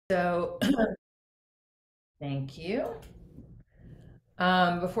So, thank you.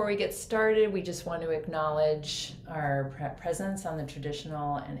 Before we get started, we just want to acknowledge our presence on the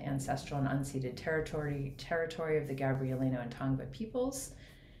traditional and ancestral and unceded territory of the Gabrielino and Tongva peoples.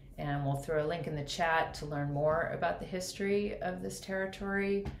 And we'll throw a link in the chat to learn more about the history of this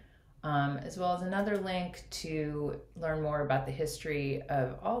territory, as well as another link to learn more about the history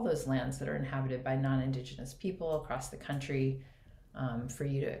of all those lands that are inhabited by non-Indigenous people across the country for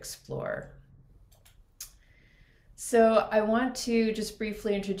you to explore. So I want to just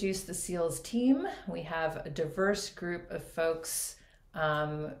briefly introduce the CEILS team. We have a diverse group of folks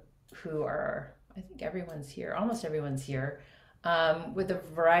who are, I think everyone's here, almost everyone's here, with a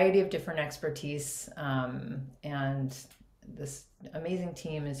variety of different expertise. And this amazing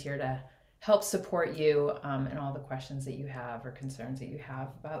team is here to help support you in all the questions that you have or concerns that you have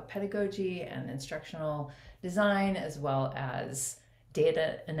about pedagogy and instructional design, as well as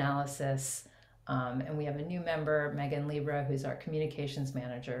data analysis. And we have a new member, Megan Libra, who's our communications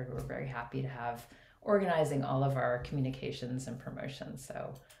manager, who we're very happy to have organizing all of our communications and promotions.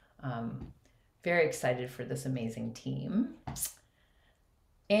 So very excited for this amazing team.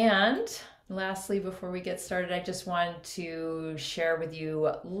 And lastly, before we get started, I just want to share with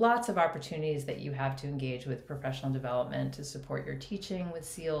you lots of opportunities that you have to engage with professional development to support your teaching with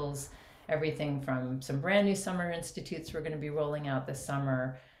CEILS. Everything from some brand new summer institutes we're going to be rolling out this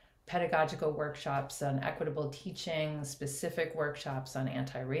summer, pedagogical workshops on equitable teaching, specific workshops on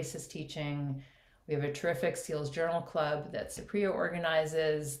anti-racist teaching. We have a terrific CEILS Journal Club that Supriya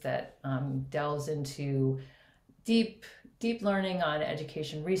organizes that delves into deep learning on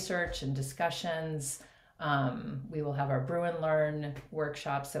education research and discussions. We will have our Bruin Learn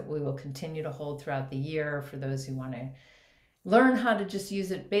workshops that we will continue to hold throughout the year for those who want to learn how to just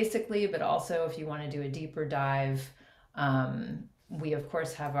use it basically, but also if you want to do a deeper dive. We, of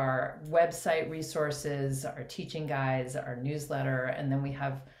course, have our website resources, our teaching guides, our newsletter, and then we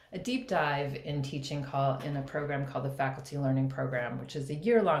have a deep dive in teaching in a program called the Faculty Learning Program, which is a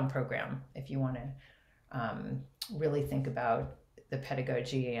year-long program if you want to really think about the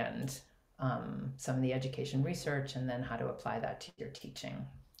pedagogy and some of the education research and then how to apply that to your teaching.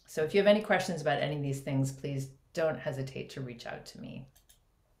 So if you have any questions about any of these things, please don't hesitate to reach out to me.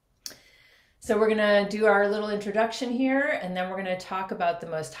 So we're going to do our little introduction here, and then we're going to talk about the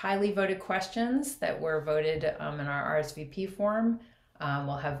most highly voted questions that were voted in our RSVP form.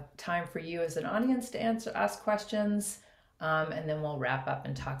 We'll have time for you as an audience to ask questions, and then we'll wrap up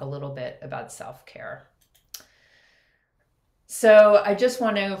and talk a little bit about self-care. So I just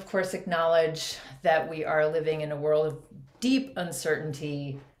want to, of course, acknowledge that we are living in a world of deep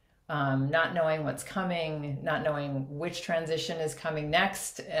uncertainty, not knowing what's coming, not knowing which transition is coming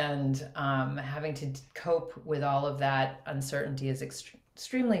next, and having to cope with all of that uncertainty is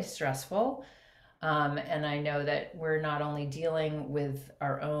extremely stressful. And I know that we're not only dealing with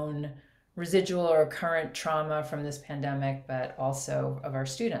our own residual or current trauma from this pandemic, but also of our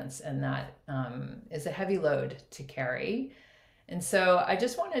students, and that is a heavy load to carry. And so I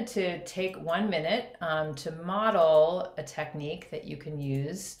just wanted to take 1 minute to model a technique that you can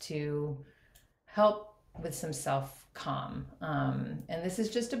use to help with some self-calm. And this is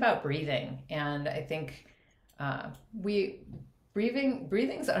just about breathing. And I think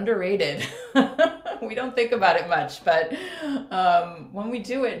breathing's underrated. We don't think about it much, but when we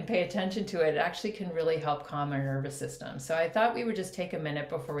do it and pay attention to it, it actually can really help calm our nervous system. So I thought we would just take a minute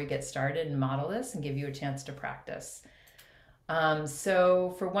before we get started and model this and give you a chance to practice.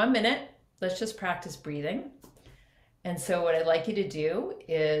 So for 1 minute, let's just practice breathing. And so what I'd like you to do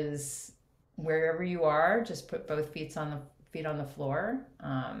is wherever you are, just put both feet on the floor.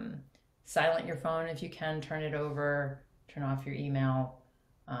 Silent your phone if you can, turn it over, turn off your email,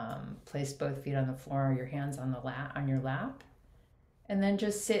 place both feet on the floor, your hands on your lap. And then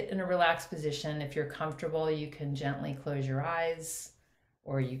just sit in a relaxed position. If you're comfortable, you can gently close your eyes,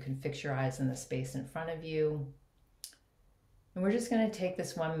 or you can fix your eyes in the space in front of you. And we're just going to take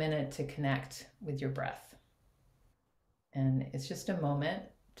this 1 minute to connect with your breath. And it's just a moment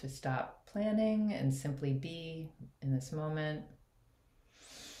to stop planning and simply be in this moment.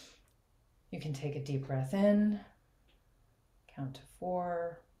 You can take a deep breath in, count to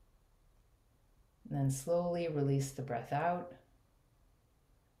 4, and then slowly release the breath out.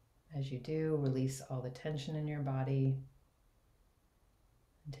 As you do, release all the tension in your body.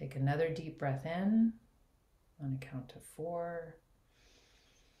 And take another deep breath in. On a count of 4,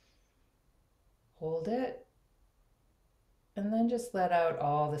 hold it, and then just let out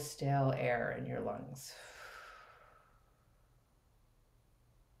all the stale air in your lungs.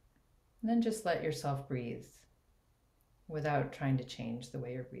 And then just let yourself breathe without trying to change the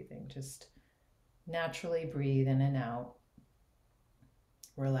way you're breathing. Just naturally breathe in and out.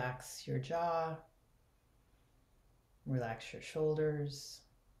 Relax your jaw, relax your shoulders,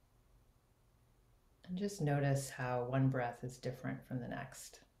 and just notice how one breath is different from the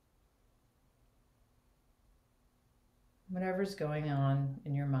next. Whatever's going on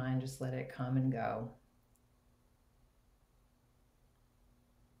in your mind, just let it come and go.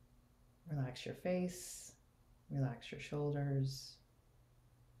 Relax your face, relax your shoulders.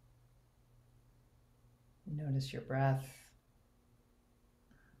 Notice your breath.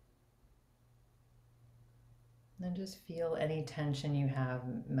 And then just feel any tension you have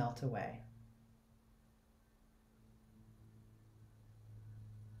melt away.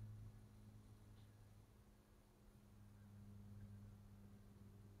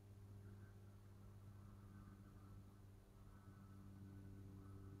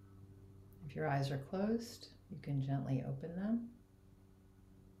 If your eyes are closed, you can gently open them,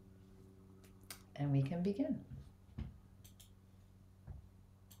 and we can begin.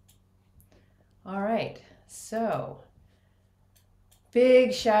 All right, so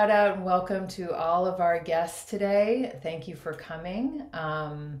big shout out and welcome to all of our guests today. Thank you for coming.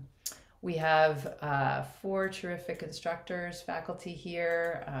 We have 4 terrific instructors, faculty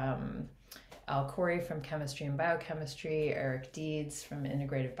here. Al Corey from Chemistry and Biochemistry, Eric Deeds from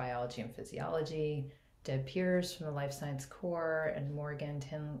Integrative Biology and Physiology, Deb Piers from the Life Science Core, and Morgan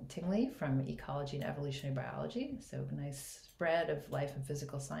Tingley from Ecology and Evolutionary Biology. So nice spread of life and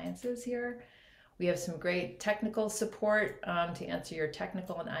physical sciences here. We have some great technical support to answer your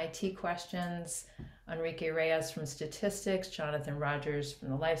technical and IT questions. Enrique Reyes from Statistics, Jonathan Rogers from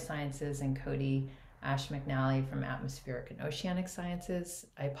the Life Sciences, and Cody Ash McNally from Atmospheric and Oceanic Sciences.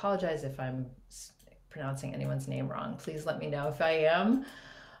 I apologize if I'm pronouncing anyone's name wrong. Please let me know if I am.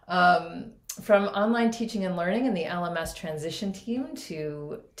 From Online Teaching and Learning and the LMS Transition Team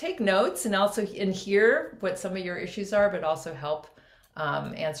to take notes and also hear what some of your issues are, but also help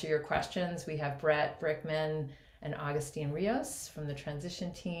answer your questions. We have Brett Brickman and Augustine Rios from the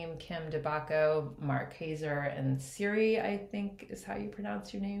Transition Team, Kim DeBacco, Mark Hazer, and Siri, I think is how you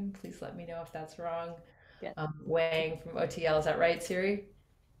pronounce your name. Please let me know if that's wrong. Yeah. Wang from OTL, is that right, Siri?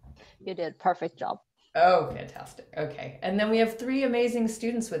 You did. Perfect job. Oh, fantastic. Okay. And then we have 3 amazing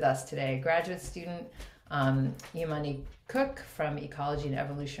students with us today. Graduate student Imani Cook from Ecology and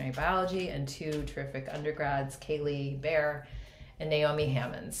Evolutionary Biology, and 2 terrific undergrads, Kaylee Bear and Naomi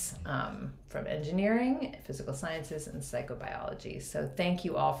Hammonds from Engineering, Physical Sciences, and Psychobiology. So thank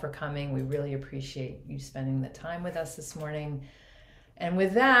you all for coming. We really appreciate you spending the time with us this morning. And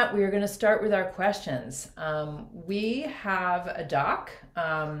with that, we are going to start with our questions. We have a doc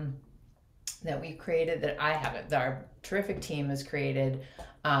that we created, that our terrific team has created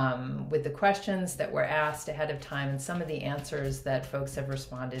with the questions that were asked ahead of time and some of the answers that folks have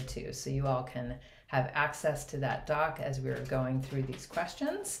responded to. So you all can have access to that doc as we're going through these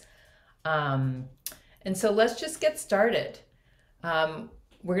questions. And so let's just get started.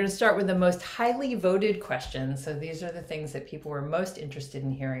 We're going to start with the most highly voted questions. So these are the things that people were most interested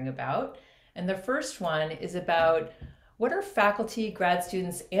in hearing about. And the first one is about, what are faculty, grad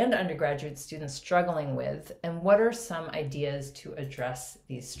students, and undergraduate students struggling with? And what are some ideas to address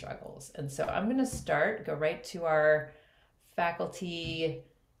these struggles? And so I'm going to go right to our faculty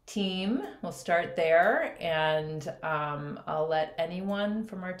team. We'll start there, and I'll let anyone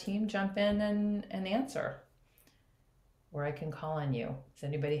from our team jump in and answer. Or I can call on you. Does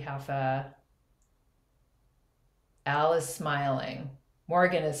anybody have Al is smiling.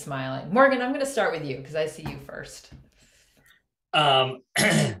 Morgan is smiling. Morgan, I'm going to start with you because I see you first. I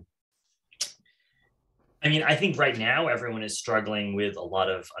mean, I think right now everyone is struggling with a lot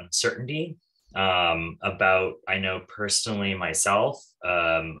of uncertainty about, I know personally myself,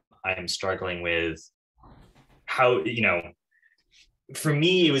 I'm struggling with how, for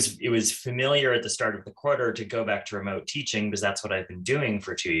me, it was familiar at the start of the quarter to go back to remote teaching because that's what I've been doing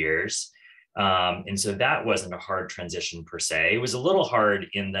for 2 years. And so that wasn't a hard transition per se. It was a little hard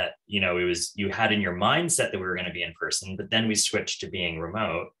in that, you had in your mindset that we were going to be in person, but then we switched to being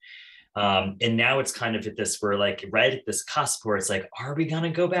remote. And now it's kind of we're like right at this cusp where it's like, are we going to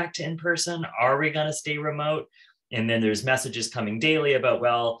go back to in person? Are we going to stay remote? And then there's messages coming daily about,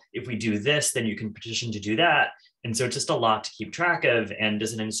 well, if we do this, then you can petition to do that. And so it's just a lot to keep track of. And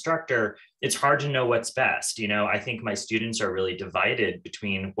as an instructor, it's hard to know what's best. I think my students are really divided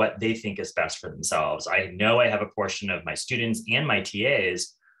between what they think is best for themselves. I know I have a portion of my students and my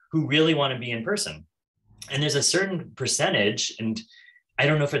TAs who really want to be in person. And there's a certain percentage, and I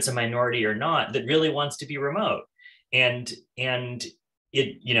don't know if it's a minority or not, that really wants to be remote. And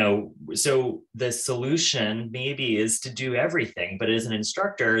so the solution maybe is to do everything, but as an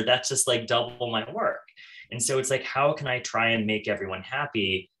instructor, that's just like double my work. And so it's like, how can I try and make everyone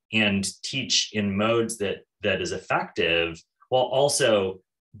happy and teach in modes that is effective, while also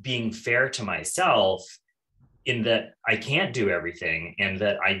being fair to myself in that I can't do everything, and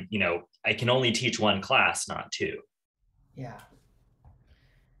that I can only teach one class, not two. Yeah.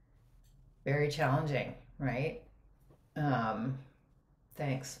 Very challenging, right? Um,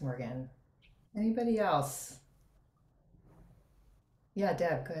 Thanks, Morgan. Anybody else? Yeah,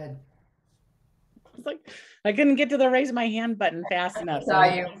 Deb, go ahead. It's like I couldn't get to the raise my hand button fast enough. Saw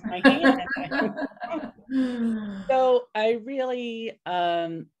you. My hand. So I really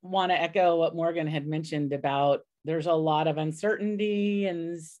want to echo what Morgan had mentioned about there's a lot of uncertainty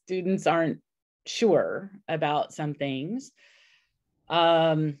and students aren't sure about some things.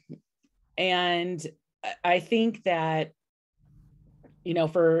 And I think that,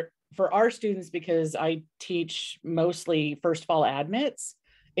 for our students, because I teach mostly first fall admits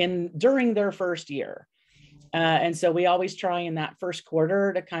during their first year. And so we always try in that first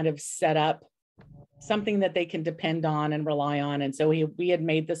quarter to kind of set up something that they can depend on and rely on. And so we had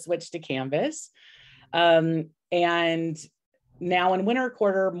made the switch to Canvas. And now in winter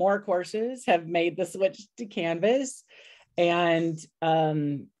quarter, more courses have made the switch to Canvas. And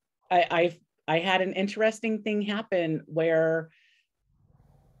I had an interesting thing happen where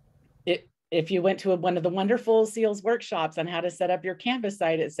if you went to one of the wonderful CEILS workshops on how to set up your Canvas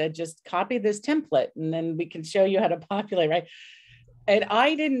site, it said, just copy this template and then we can show you how to populate, right? And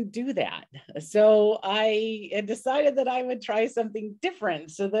I didn't do that. So I had decided that I would try something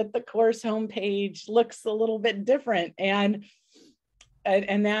different so that the course homepage looks a little bit different. And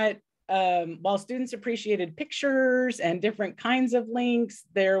that while students appreciated pictures and different kinds of links,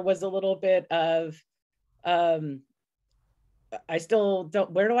 there was a little bit of, I still don't,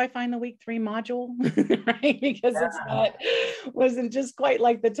 where do I find the week 3 module? Right? Because wasn't just quite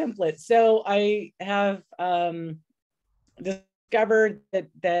like the template. So I have discovered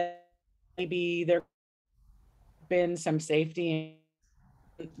that maybe there been some safety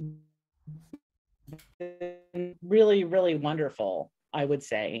and really, really wonderful, I would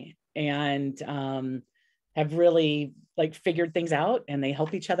say. And have really figured things out, and they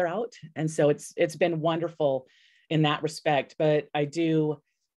help each other out. And so it's been wonderful in that respect. But I do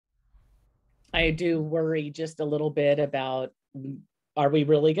worry just a little bit about, are we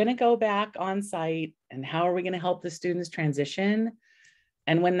really going to go back on site, and how are we going to help the students transition?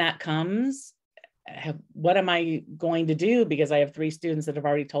 And when that comes, what am I going to do? Because I have 3 students that have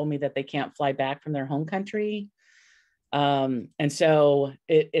already told me that they can't fly back from their home country. And so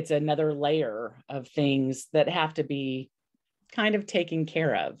it's another layer of things that have to be kind of taken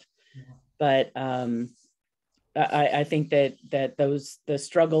care of. But I think that the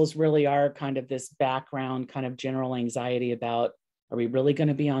struggles really are kind of this background kind of general anxiety about, are we really going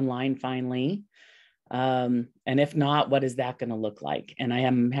to be online finally? And if not, what is that going to look like? And I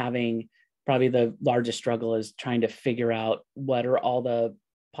am having probably the largest struggle is trying to figure out what are all the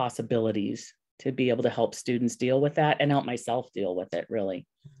possibilities to be able to help students deal with that and help myself deal with it, really.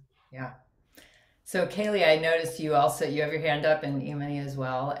 Yeah. So Kaylee, I noticed you have your hand up, and Imani as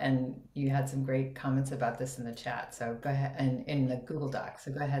well, and you had some great comments about this in the chat. So go ahead, and in the Google Doc.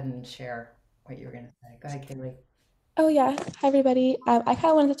 So go ahead and share what you were going to say. Go ahead, Kaylee. Oh yeah, hi everybody. I kind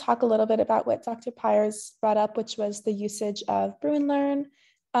of wanted to talk a little bit about what Dr. Pyers brought up, which was the usage of Bruin Learn.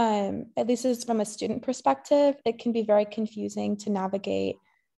 At least is from a student perspective, it can be very confusing to navigate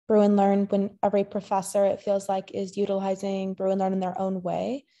Bruin Learn when every professor, it feels like, is utilizing Bruin Learn in their own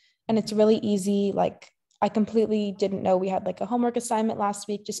way. And it's really easy. I completely didn't know we had a homework assignment last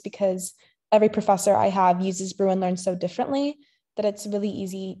week, just because every professor I have uses Bruin Learn so differently that it's really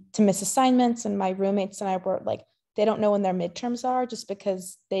easy to miss assignments. And my roommates and I were they don't know when their midterms are just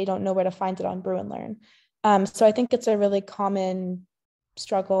because they don't know where to find it on Bruin Learn. So I think it's a really common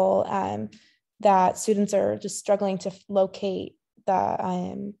struggle that students are just struggling to locate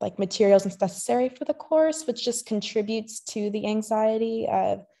the materials necessary for the course, which just contributes to the anxiety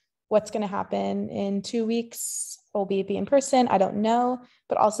of what's going to happen in 2 weeks. Will we be in person? I don't know.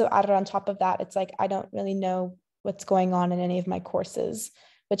 But also added on top of that, it's I don't really know what's going on in any of my courses,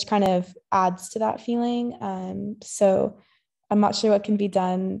 which kind of adds to that feeling. So I'm not sure what can be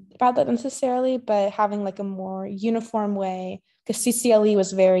done about that necessarily, but having a more uniform way, because CCLE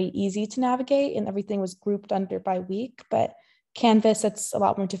was very easy to navigate and everything was grouped under by week, but Canvas, it's a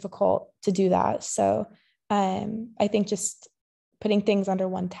lot more difficult to do that. So I think just putting things under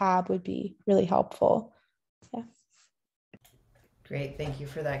one tab would be really helpful. Yeah. Great, thank you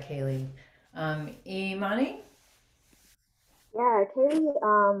for that, Kaylee. Imani? Yeah,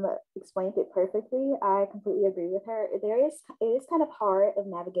 Kaylee explained it perfectly. I completely agree with her. It is kind of hard of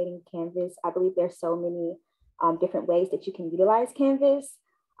navigating Canvas. I believe there's so many different ways that you can utilize Canvas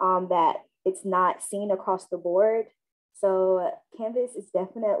that it's not seen across the board. So Canvas is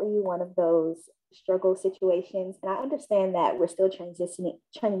definitely one of those struggle situations, and I understand that we're still transitioning.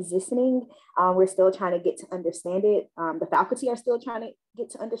 We're still trying to get to understand it. The faculty are still trying to get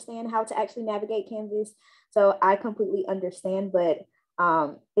to understand how to actually navigate Canvas. So I completely understand, but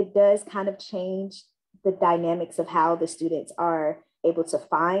it does kind of change the dynamics of how the students are able to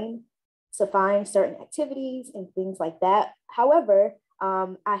find certain activities and things like that. However,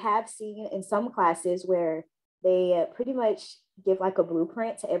 I have seen in some classes where they pretty much give like a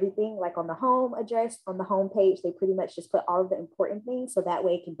blueprint to everything, like on the home address, on the home page, they pretty much just put all of the important things so that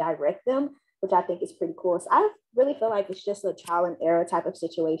way it can direct them, which I think is pretty cool. So I really feel like it's just a trial and error type of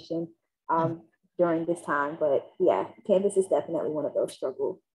situation during this time. But yeah, Canvas is definitely one of those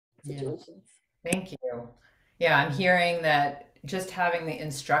struggle situations. Yeah. Thank you. Yeah, I'm hearing that just having the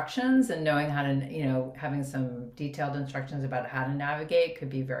instructions and knowing how to, having some detailed instructions about how to navigate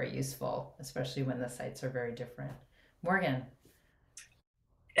could be very useful, especially when the sites are very different. Morgan.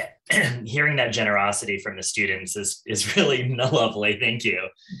 Hearing that generosity from the students is really lovely. Thank you.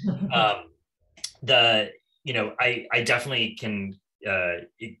 I definitely can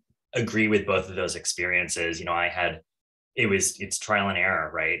agree with both of those experiences. It's trial and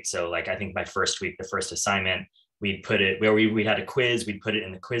error, right? So like, I think my first week, the first assignment, we'd put it where we had a quiz, we'd put it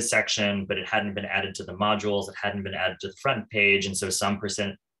in the quiz section, but it hadn't been added to the modules, it hadn't been added to the front page. And so certain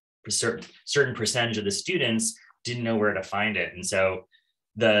percentage of the students didn't know where to find it. And so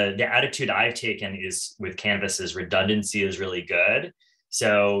the attitude I've taken is with Canvas is redundancy is really good.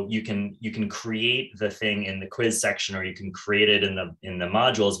 So you can create the thing in the quiz section, or you can create it in the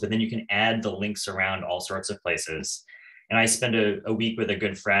modules, but then you can add the links around all sorts of places. And I spent a week with a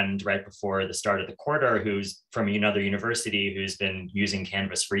good friend right before the start of the quarter, who's from another university, who's been using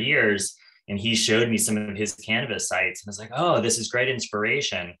Canvas for years. And he showed me some of his Canvas sites, and I was like, oh, this is great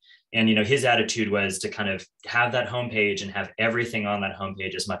inspiration. And his attitude was to kind of have that homepage and have everything on that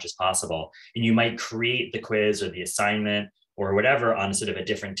homepage as much as possible. And you might create the quiz or the assignment or whatever on sort of a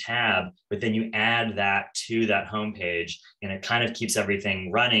different tab, but then you add that to that homepage, and it kind of keeps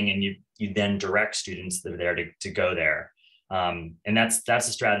everything running, and you then direct students that are there to go there. And that's a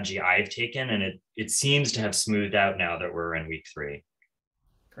strategy I've taken, and it seems to have smoothed out now that we're in week 3.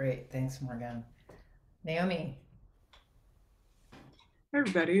 Great, thanks, Morgan. Naomi. Hey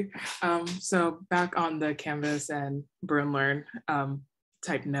everybody. So back on the Canvas and Bruin Learn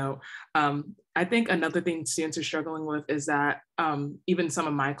type note, I think another thing students are struggling with is that even some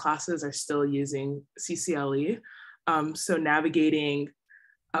of my classes are still using CCLE. So navigating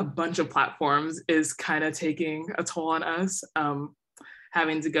a bunch of platforms is kind of taking a toll on us.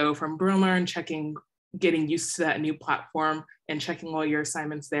 Having to go from Bruin Learn, getting used to that new platform and checking all your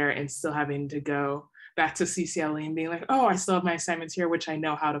assignments there, and still having to go back to CCLE and being like, oh, I still have my assignments here, which I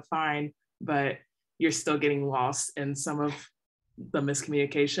know how to find, but you're still getting lost in some of the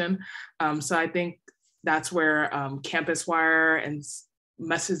miscommunication. So I think that's where Campus Wire and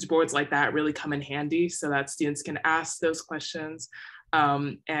message boards like that really come in handy, so that students can ask those questions.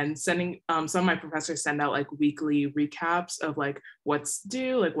 And sending, some of my professors send out like weekly recaps of like what's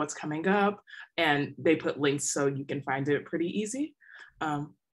due, like what's coming up, and they put links so you can find it pretty easy.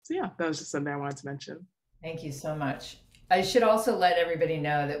 So yeah, that was just something I wanted to mention. Thank you so much. I should also let everybody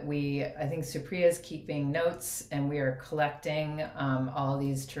know that I think Supriya is keeping notes, and we are collecting all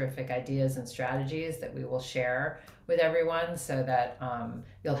these terrific ideas and strategies that we will share with everyone, so that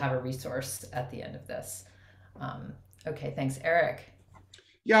you'll have a resource at the end of this. Okay, thanks. Eric.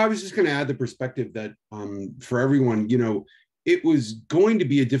 Yeah, I was just going to add the perspective that for everyone, it was going to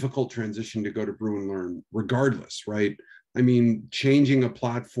be a difficult transition to go to Bruin Learn regardless, right? I mean, changing a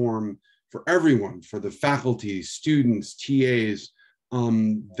platform for everyone, for the faculty, students, TAs,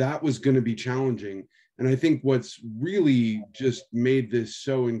 that was going to be challenging. And I think what's really just made this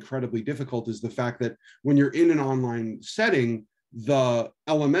so incredibly difficult is the fact that when you're in an online setting, the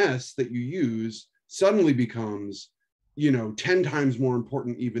LMS that you use suddenly becomes 10 times more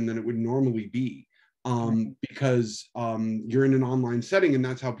important even than it would normally be, because you're in an online setting, and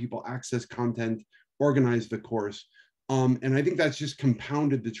that's how people access content, organize the course. And I think that's just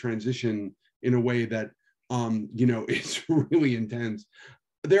compounded the transition in a way that, it's really intense.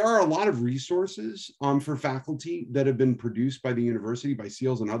 There are a lot of resources for faculty that have been produced by the university, by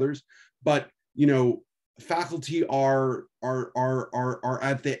CEILS and others, but, faculty are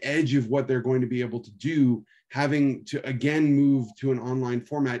at the edge of what they're going to be able to do, having to again move to an online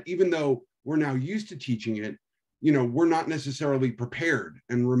format, even though we're now used to teaching it. we're not necessarily prepared.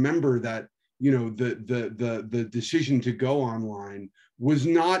 And remember that, the decision to go online was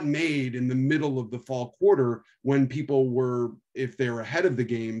not made in the middle of the fall quarter when people were, if they're ahead of the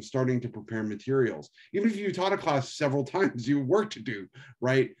game, starting to prepare materials. Even if you taught a class several times, you have work to do,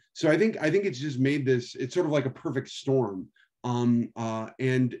 right? So I think it's just made this, it's sort of like a perfect storm. And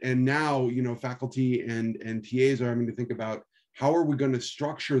now, faculty and TAs are having to think about, how are we going to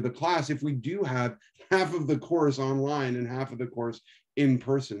structure the class if we do have half of the course online and half of the course in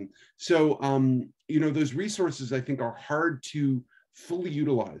person? So, those resources, I think, are hard to fully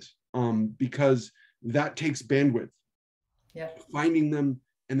utilize because that takes bandwidth. Yeah. Finding them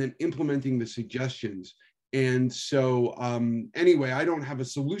and then implementing the suggestions. And so, anyway, I don't have a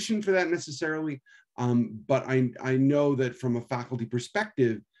solution for that necessarily, but I know that from a faculty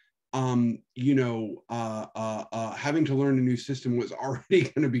perspective, having to learn a new system was already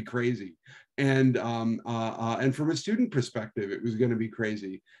going to be crazy, and from a student perspective, it was going to be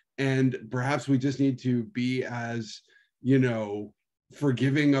crazy. And perhaps we just need to be as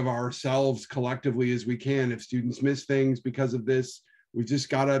forgiving of ourselves collectively as we can. If students miss things because of this, we've just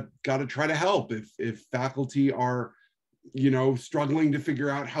got to try to help. If faculty are struggling to figure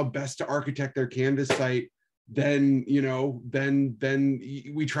out how best to architect their Canvas site, then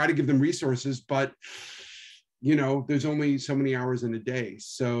we try to give them resources, but there's only so many hours in a day.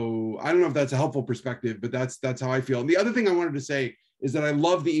 So I don't know if that's a helpful perspective, but that's how I feel. And the other thing I wanted to say is that I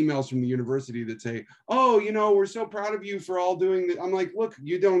love the emails from the university that say, oh, we're so proud of you for all doing that. I'm like, look,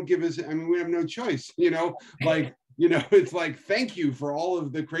 you don't give us, we have no choice, it's like, thank you for all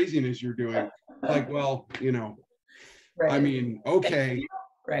of the craziness you're doing. Like, well, Right. Okay.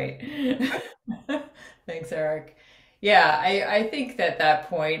 Right. Thanks, Eric. Yeah, I think that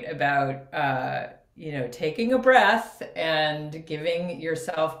point about, taking a breath and giving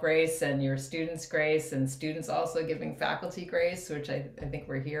yourself grace and your students grace, and students also giving faculty grace, which I think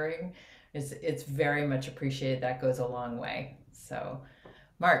we're hearing, it's very much appreciated. That goes a long way. So,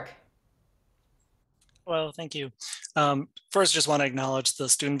 Mark. Well, thank you. First, just want to acknowledge the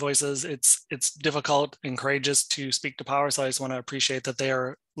student voices. It's difficult and courageous to speak to power, so I just want to appreciate that they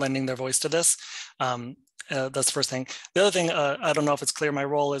are lending their voice to this. That's the first thing. The other thing, I don't know if it's clear, my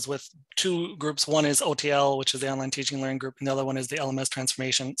role is with two groups. One is OTL, which is the Online Teaching and Learning Group, and the other one is the LMS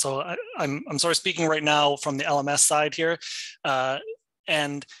Transformation. So I'm sort of speaking right now from the LMS side here.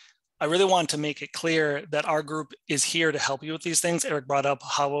 And I really want to make it clear that our group is here to help you with these things. Eric brought up,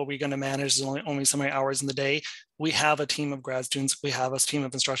 how are we going to manage? There's only so many hours in the day. We have a team of grad students. We have a team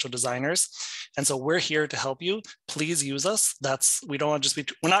of instructional designers. And so we're here to help you. Please use us. We don't want to just be,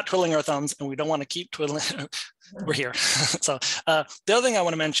 we're not twiddling our thumbs, and we don't want to keep twiddling. We're here. So the other thing I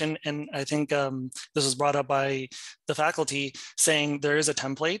want to mention, and I think this was brought up by the faculty, saying there is a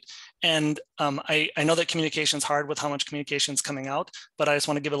template. And I know that communication is hard with how much communication is coming out, but I just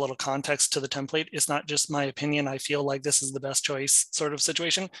want to give a little context to the template. It's not just my opinion. I feel like this is the best choice sort of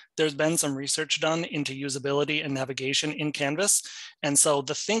situation. There's been some research done into usability and navigation in Canvas. And so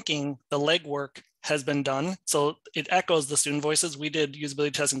the thinking, the legwork has been done. So it echoes the student voices. We did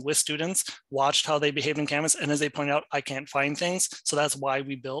usability testing with students, watched how they behaved in Canvas. And as they pointed out, I can't find things. So that's why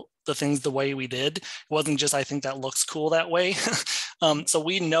we built the things the way we did. It wasn't just, I think that looks cool that way. So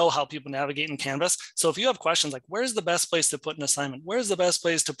we know how people navigate in Canvas. So if you have questions like, where's the best place to put an assignment? Where's the best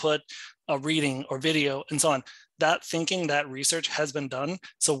place to put a reading or video and so on? That thinking, that research has been done.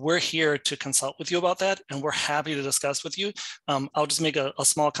 So we're here to consult with you about that, and we're happy to discuss with you. I'll just make a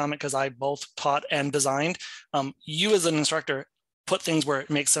small comment because I both taught and designed. You as an instructor, put things where it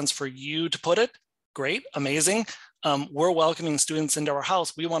makes sense for you to put it. Great, amazing. We're welcoming students into our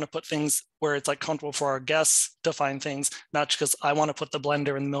house. We want to put things where it's like comfortable for our guests to find things, not just because I want to put the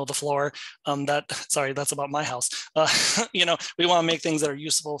blender in the middle of the floor. Sorry, that's about my house. We want to make things that are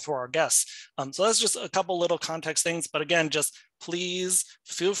useful for our guests. So that's just a couple little context things. But again, just please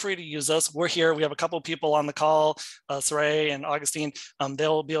feel free to use us. We're here. We have a couple of people on the call, Saray and Augustine.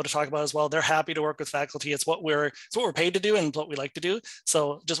 They'll be able to talk about it as well. They're happy to work with faculty. It's what we're paid to do and what we like to do.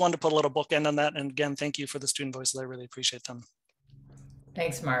 So just wanted to put a little bookend on that. And again, thank you for the student voices. I really appreciate them.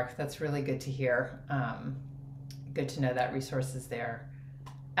 Thanks, Mark. That's really good to hear. Good to know that resource is there.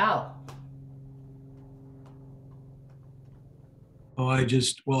 Al.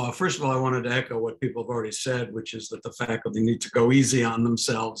 Well, first of all, I wanted to echo what people have already said, which is that the faculty need to go easy on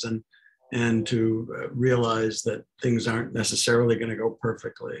themselves and to realize that things aren't necessarily going to go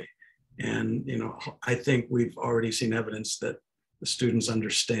perfectly. And, I think we've already seen evidence that the students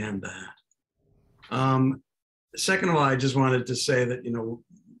understand that. Second of all, I just wanted to say that,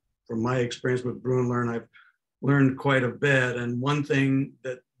 from my experience with Bruin Learn, I've learned quite a bit. And one thing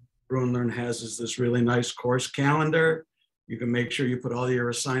that Bruin Learn has is this really nice course calendar. You can make sure you put all your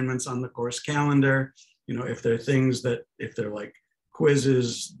assignments on the course calendar. You know, if there are things that, if they're like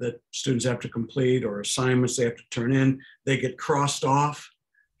quizzes that students have to complete or assignments they have to turn in, they get crossed off,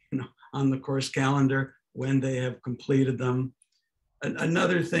 you know, on the course calendar when they have completed them.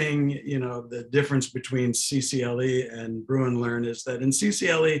 Another thing, you know, the difference between CCLE and Bruin Learn is that in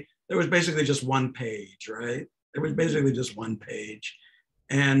CCLE, there was basically just one page, right? There was basically just one page.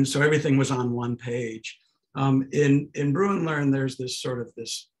 And so everything was on one page. In Bruin Learn, there's this sort of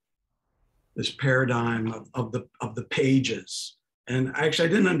this paradigm of the pages. And actually,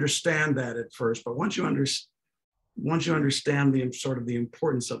 I didn't understand that at first, but once you understand the sort of the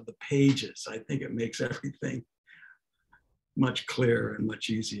importance of the pages, I think it makes everything much clearer and much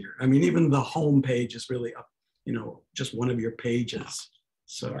easier. I mean, even the home page is really up, you know, just one of your pages.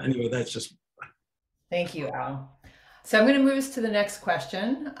 So anyway, that's just. Thank you, Al. So I'm going to move us to the next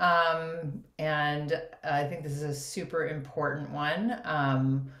question. And I think this is a super important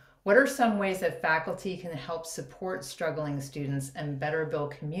one. What are some ways that faculty can help support struggling students and better build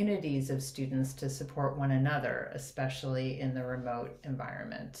communities of students to support one another, especially in the remote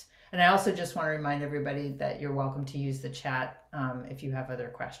environment? And I also just want to remind everybody that you're welcome to use the chat if you have other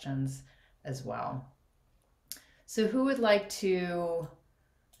questions as well. So who would like to,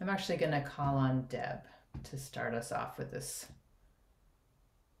 I'm actually going to call on Deb to start us off with this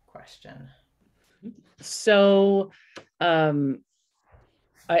question. So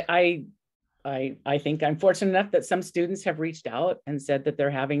I think I'm fortunate enough that some students have reached out and said that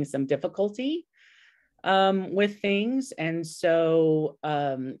they're having some difficulty with things. And so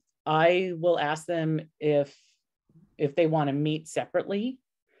I will ask them if they want to meet separately,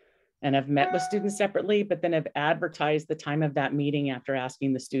 and I've met with students separately, but then I've advertised the time of that meeting after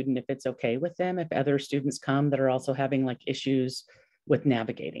asking the student if it's okay with them, if other students come that are also having like issues with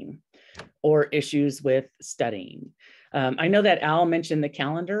navigating or issues with studying. I know that Al mentioned the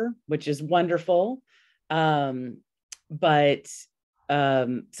calendar, which is wonderful, but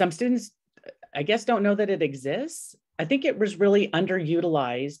some students, I guess, don't know that it exists. I think it was really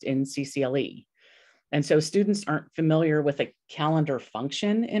underutilized in CCLE. And so students aren't familiar with a calendar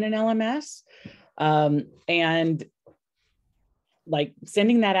function in an LMS. And like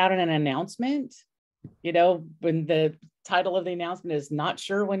sending that out in an announcement, you know, when the title of the announcement is not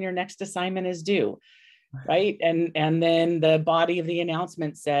sure when your next assignment is due, right? And then the body of the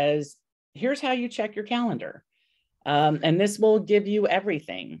announcement says, here's how you check your calendar. And this will give you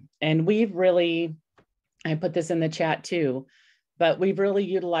everything. And we've really, I put this in the chat too, but we've really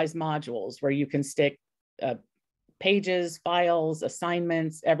utilized modules where you can stick pages, files,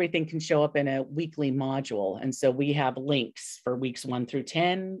 assignments, everything can show up in a weekly module. And so we have links for weeks 1 through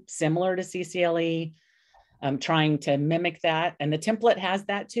 10, similar to CCLE. I'm trying to mimic that. And the template has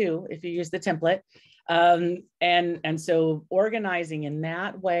that too, if you use the template. And so organizing in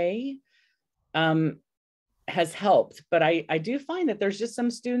that way has helped. But I do find that there's just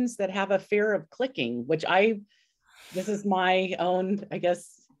some students that have a fear of clicking, which this is my own, I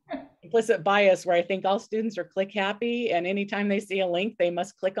guess, implicit bias, where I think all students are click happy, and anytime they see a link, they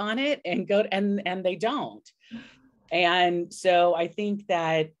must click on it and go, and they don't. And so I think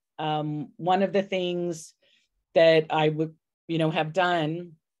that one of the things that I would, have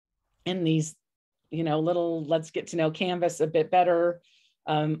done in these, little let's get to know Canvas a bit better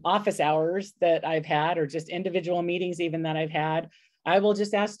office hours that I've had, or just individual meetings even that I've had, I will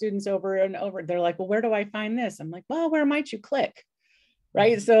just ask students over and over. They're like, well, where do I find this? I'm like, well, where might you click?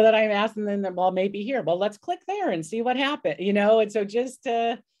 Right. So that I'm asking them, well, maybe here, well, let's click there and see what happened, and so just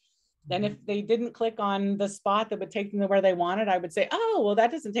then if they didn't click on the spot that would take them to where they wanted, I would say, oh, well,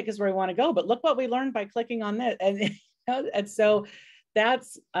 that doesn't take us where we want to go, but look what we learned by clicking on this. And so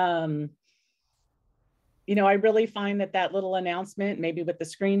that's, I really find that little announcement, maybe with the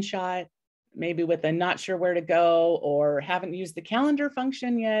screenshot, maybe with a not sure where to go, or haven't used the calendar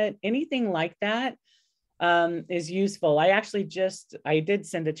function yet, anything like that is useful. I did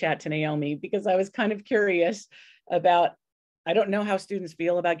send a chat to Naomi because I was kind of curious about, I don't know how students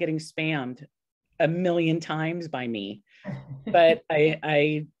feel about getting spammed 1 million times by me, but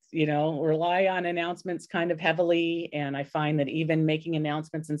I rely on announcements kind of heavily. And I find that even making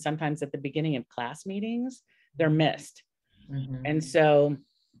announcements, and sometimes at the beginning of class meetings, they're missed. Mm-hmm. And so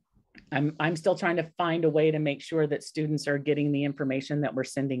I'm still trying to find a way to make sure that students are getting the information that we're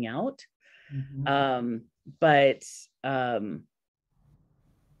sending out. Mm-hmm. But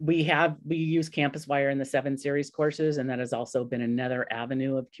we use CampusWire in the 7 series courses, and that has also been another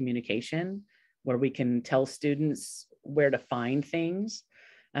avenue of communication where we can tell students where to find things,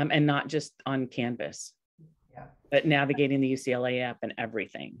 and not just on Canvas, but navigating the UCLA app and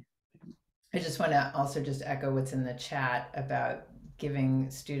everything. I just want to also just echo what's in the chat about giving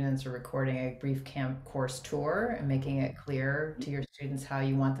students or recording a brief camp course tour and making it clear to your students how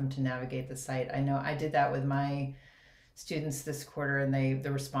you want them to navigate the site. I know I did that with my students this quarter, and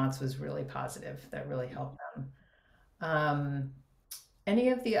the response was really positive. That really helped them. Any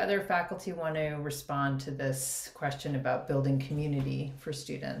of the other faculty want to respond to this question about building community for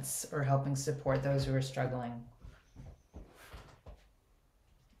students or helping support those who are struggling?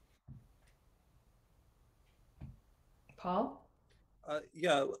 Paul?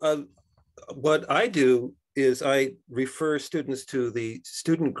 What I do is I refer students to the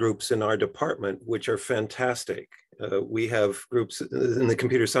student groups in our department, which are fantastic. We have groups in the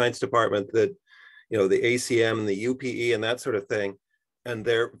computer science department that, you know, the ACM and the UPE and that sort of thing. And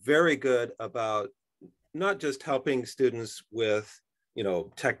they're very good about not just helping students with, you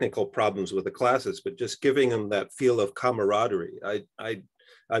know, technical problems with the classes, but just giving them that feel of camaraderie.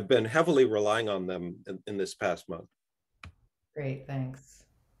 I've been heavily relying on them in this past month. Great, thanks.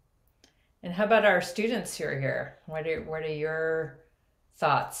 And how about our students who are here? What are your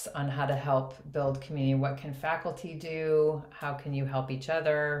thoughts on how to help build community? What can faculty do? How can you help each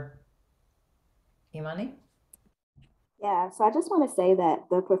other? Imani? Yeah, so I just want to say that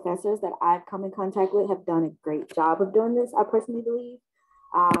the professors that I've come in contact with have done a great job of doing this, I personally believe.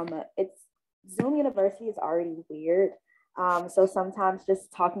 It's Zoom University is already weird. So sometimes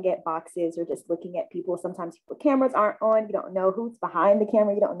just talking at boxes or just looking at people, sometimes cameras aren't on, you don't know who's behind the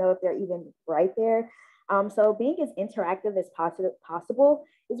camera, you don't know if they're even right there. So being as interactive as possible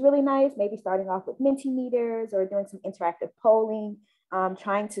is really nice. Maybe starting off with Mentimeters or doing some interactive polling,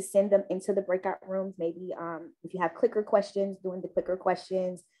 trying to send them into the breakout rooms. Maybe if you have clicker questions, doing the clicker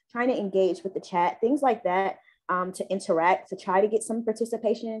questions, trying to engage with the chat, things like that. To interact, to try to get some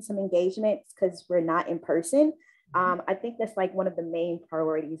participation, some engagements, because we're not in person. I think that's like one of the main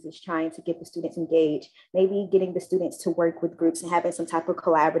priorities is trying to get the students engaged, maybe getting the students to work with groups and having some type of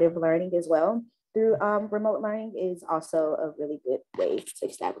collaborative learning as well through remote learning is also a really good way to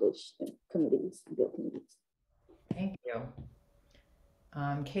establish communities and build communities. Thank you.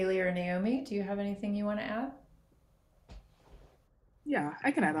 Kaylee or Naomi, do you have anything you want to add? Yeah,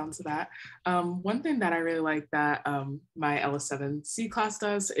 I can add on to that. One thing that I really like that my LS7C class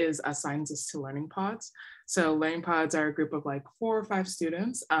does is assigns us to learning pods. So learning pods are a group of like 4 or 5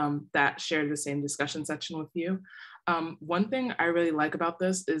 students that share the same discussion section with you. One thing I really like about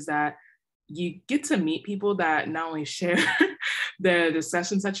this is that you get to meet people that not only share the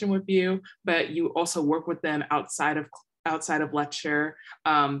discussion section with you, but you also work with them outside of lecture.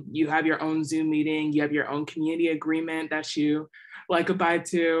 You have your own Zoom meeting, you have your own community agreement that you like abide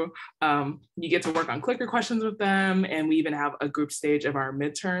to. You get to work on clicker questions with them, and we even have a group stage of our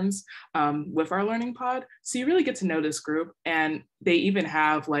midterms with our learning pod. So you really get to know this group, and they even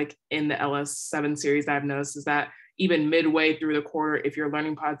have, like in the LS7 series that I've noticed is that even midway through the quarter, if your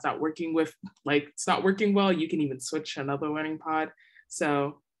learning pod's not working it's not working well, you can even switch to another learning pod.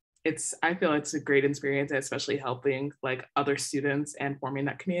 So I feel it's a great experience, especially helping like other students and forming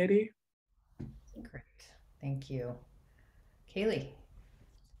that community. Great, thank you. Kaylee.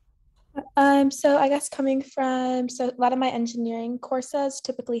 So I guess so a lot of my engineering courses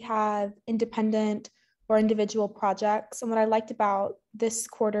typically have independent or individual projects. And what I liked about this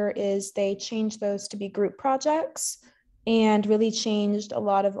quarter is they changed those to be group projects and really changed a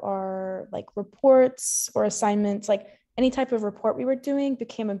lot of our like reports or assignments, like any type of report we were doing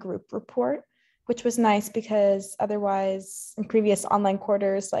became a group report, which was nice because otherwise in previous online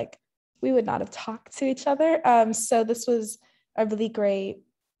quarters, like we would not have talked to each other. So this was a really great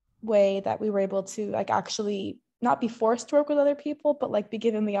way that we were able to like actually not be forced to work with other people, but like be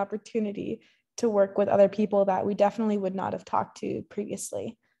given the opportunity to work with other people that we definitely would not have talked to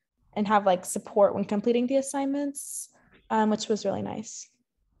previously and have like support when completing the assignments, which was really nice.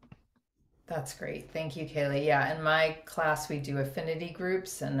 That's great. Thank you, Kaylee. Yeah, in my class, we do affinity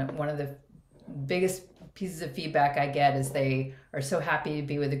groups, and one of the biggest pieces of feedback I get is they are so happy to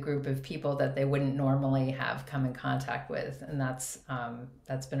be with a group of people that they wouldn't normally have come in contact with, and that's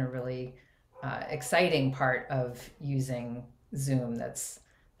been a really exciting part of using Zoom. That's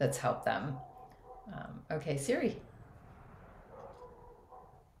helped them. Okay, Siri.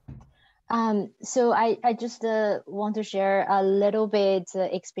 So I just want to share a little bit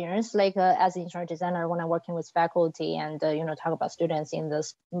experience, like as an instructional designer when I'm working with faculty and talk about students in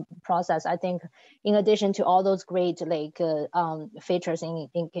this process. I think in addition to all those great features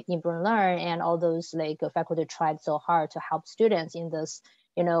in Bruin Learn and all those faculty tried so hard to help students in this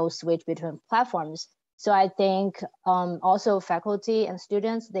switch between platforms. So I think also faculty and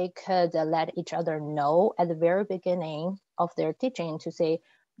students, they could let each other know at the very beginning of their teaching to say,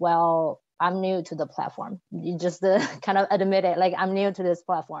 well, I'm new to the platform. You just kind of admit it, like I'm new to this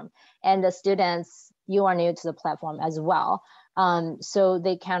platform. And the students, you are new to the platform as well. So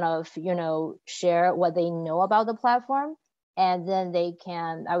they kind of, you know, share what they know about the platform, and then they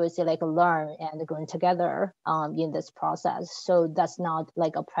can, I would say, like learn and grow together in this process. So that's not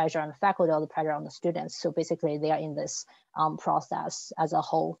like a pressure on the faculty or the pressure on the students. So basically they are in this process as a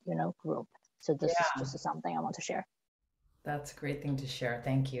whole, you know, group. So this is just something I want to share. That's a great thing to share.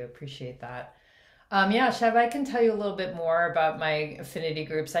 Thank you. Appreciate that. Yeah, Shev, I can tell you a little bit more about my affinity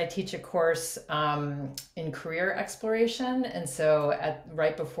groups. I teach a course in career exploration. And so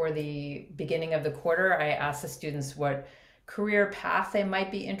right before the beginning of the quarter, I ask the students what career path they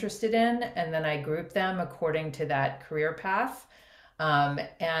might be interested in. And then I group them according to that career path.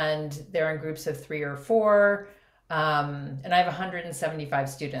 And they're in groups of 3 or 4. And I have 175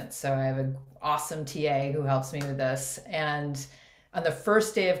 students. So I have an awesome TA who helps me with this. And on the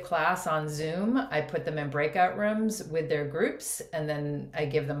first day of class on Zoom, I put them in breakout rooms with their groups, and then I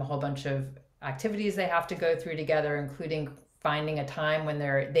give them a whole bunch of activities they have to go through together, including finding a time when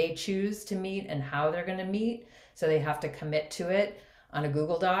they choose to meet and how they're going to meet. So they have to commit to it on a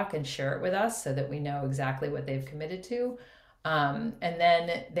Google Doc and share it with us so that we know exactly what they've committed to. And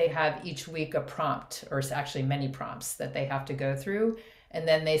then they have each week a prompt, or actually many prompts that they have to go through. And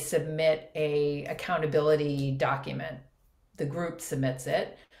then they submit a accountability document. The group submits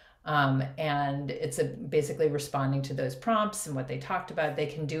it, and it's basically responding to those prompts and what they talked about. They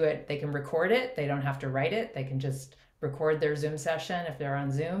can do it, they can record it, they don't have to write it, they can just record their Zoom session if they're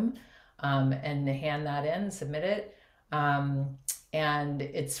on Zoom, and hand that in, submit it. And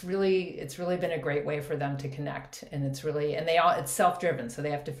it's really been a great way for them to connect, and it's self-driven, so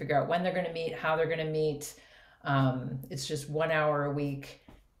they have to figure out when they're going to meet, how they're going to meet. It's just 1 hour a week,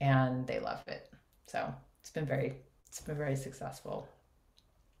 and they love it. So it's been very successful.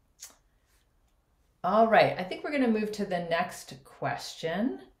 All right, I think we're going to move to the next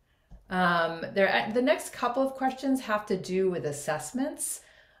question. The next couple of questions have to do with assessments.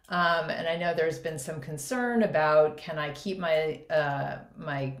 And I know there's been some concern about, can I keep my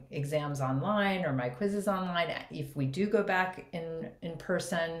my exams online or my quizzes online if we do go back in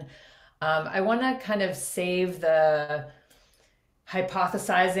person? I want to kind of save the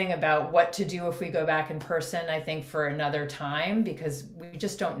hypothesizing about what to do if we go back in person, I think, for another time, because we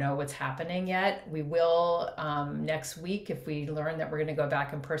just don't know what's happening yet. We will next week, if we learn that we're going to go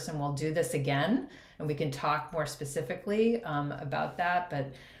back in person, we'll do this again, and we can talk more specifically about that.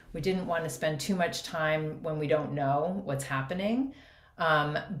 But we didn't want to spend too much time when we don't know what's happening.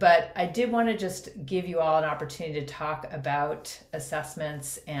 But I did want to just give you all an opportunity to talk about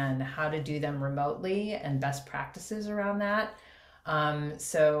assessments and how to do them remotely and best practices around that.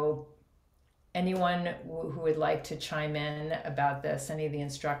 So anyone who would like to chime in about this, any of the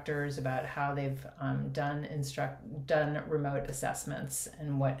instructors, about how they've done remote assessments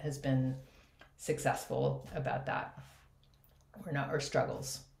and what has been successful about that, or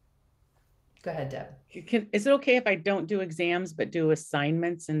struggles. Go ahead, Deb. Is it okay if I don't do exams but do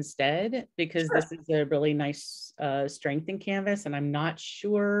assignments instead? Because Sure. This is a really nice strength in Canvas, and I'm not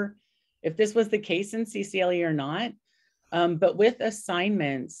sure if this was the case in CCLE or not. But with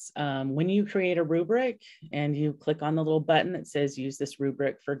assignments, when you create a rubric and you click on the little button that says use this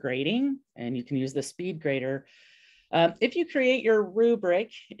rubric for grading, and you can use the speed grader. If you create your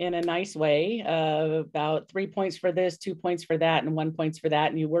rubric in a nice way, about 3 points for this, 2 points for that, and 1 point for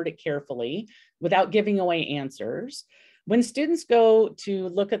that, and you word it carefully without giving away answers, when students go to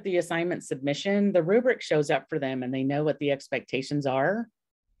look at the assignment submission, the rubric shows up for them and they know what the expectations are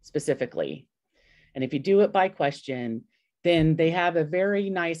specifically. And if you do it by question, then they have a very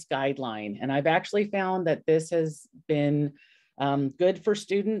nice guideline. And I've actually found that this has been good for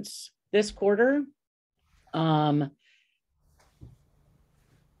students this quarter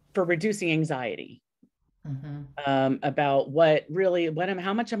for reducing anxiety about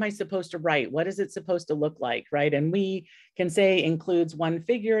how much am I supposed to write? What is it supposed to look like, right? And we can say includes one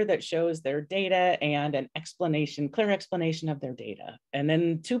figure that shows their data and an explanation, clear explanation of their data. And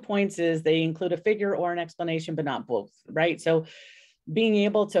then 2 points is they include a figure or an explanation, but not both, right? So being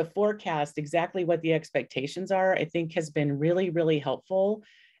able to forecast exactly what the expectations are, I think has been really, really helpful.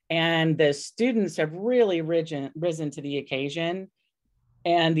 And the students have really risen to the occasion.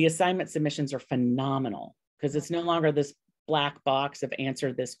 And the assignment submissions are phenomenal because it's no longer this black box of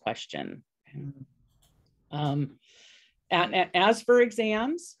answer this question. And as for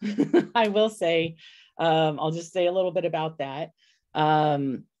exams, I will say, I'll just say a little bit about that.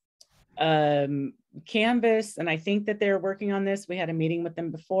 Canvas, and I think that they're working on this. We had a meeting with them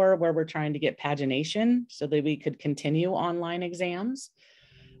before where we're trying to get pagination so that we could continue online exams.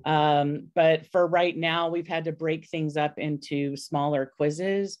 But for right now, we've had to break things up into smaller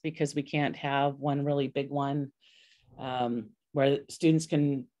quizzes because we can't have one really big one where students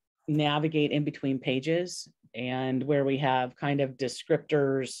can navigate in between pages, and where we have kind of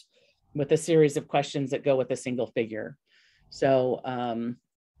descriptors with a series of questions that go with a single figure. So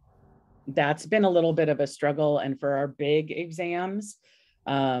that's been a little bit of a struggle. And for our big exams,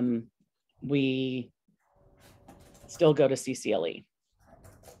 we still go to CCLE.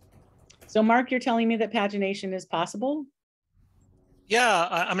 So Mark, you're telling me that pagination is possible? Yeah,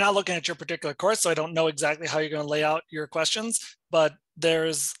 I'm not looking at your particular course, so I don't know exactly how you're going to lay out your questions, but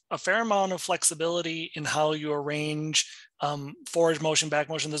there's a fair amount of flexibility in how you arrange forward motion, back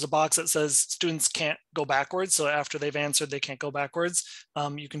motion. There's a box that says students can't go backwards. So after they've answered, they can't go backwards.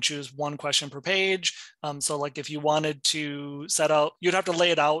 You can choose one question per page. So like if you wanted to set out, you'd have to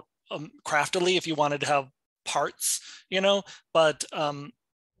lay it out craftily if you wanted to have parts, you know, but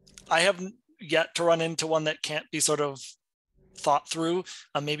I haven't yet to run into one that can't be sort of thought through.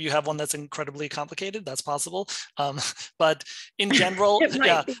 Maybe you have one that's incredibly complicated. That's possible. But in general,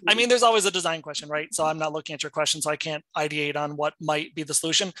 yeah, I mean, there's always a design question, right? So I'm not looking at your question, so I can't ideate on what might be the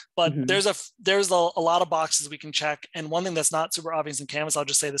solution. But there's a lot of boxes we can check. And one thing that's not super obvious in Canvas, I'll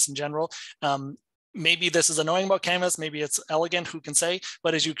just say this in general. Maybe this is annoying about Canvas, maybe it's elegant, who can say,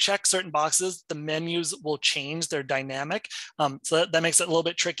 but as you check certain boxes, the menus will change their dynamic. So that makes it a little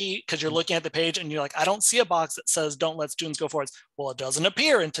bit tricky because you're looking at the page and you're like, I don't see a box that says, don't let students go forwards. Well, it doesn't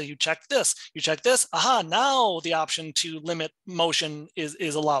appear until you check this. You check this, aha, now the option to limit motion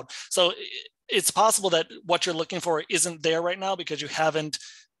is allowed. So it's possible that what you're looking for isn't there right now because you haven't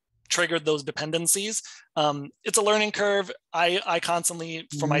triggered those dependencies. It's a learning curve. I constantly,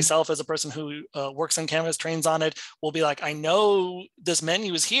 for myself as a person who works in Canvas, trains on it, will be like, I know this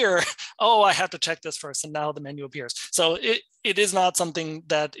menu is here. Oh, I have to check this first. And now the menu appears. So it is not something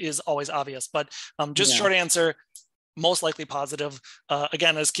that is always obvious, but just short answer, most likely positive.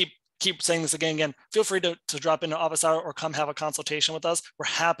 Again, as keep saying this again, feel free to drop into office hour or come have a consultation with us. We're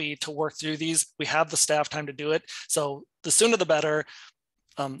happy to work through these. We have the staff time to do it. So the sooner the better.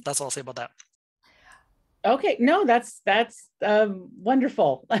 That's all I'll say about that. Okay, no, that's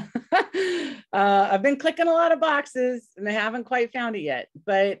wonderful. I've been clicking a lot of boxes and I haven't quite found it yet,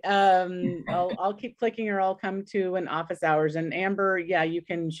 but I'll keep clicking or I'll come to an office hours. And Amber, yeah, you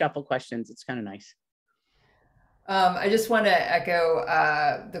can shuffle questions. It's kind of nice. I just want to echo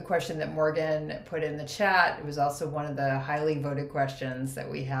the question that Morgan put in the chat. It was also one of the highly voted questions that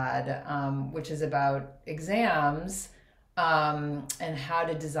we had, which is about exams. And how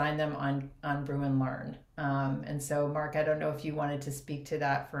to design them on Bruin Learn. And so, Mark, I don't know if you wanted to speak to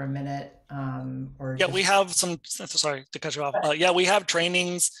that for a minute. Or yeah, we have some, sorry to cut you off. Yeah, we have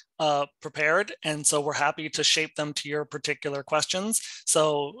trainings prepared. And so we're happy to shape them to your particular questions.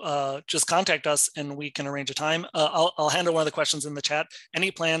 So just contact us and we can arrange a time. I'll handle one of the questions in the chat. Any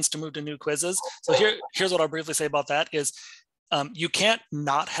plans to move to new quizzes? So here's what I'll briefly say about that is, you can't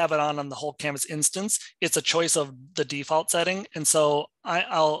not have it on the whole Canvas instance. It's a choice of the default setting. And so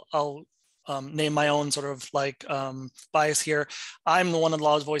I'll name my own sort of like bias here. I'm the one of the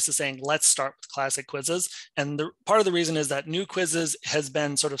loudest voices saying, let's start with classic quizzes. And part of the reason is that new quizzes has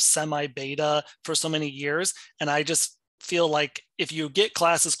been sort of semi-beta for so many years. And I just feel like if you get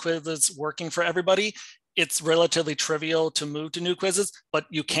classic quizzes working for everybody, it's relatively trivial to move to new quizzes, but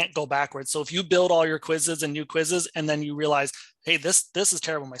you can't go backwards. So if you build all your quizzes and new quizzes, and then you realize, hey, this is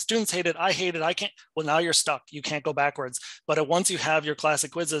terrible. My students hate it. I hate it. I can't. Well, now you're stuck. You can't go backwards. But once you have your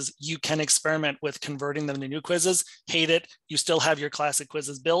classic quizzes, you can experiment with converting them to new quizzes. Hate it. You still have your classic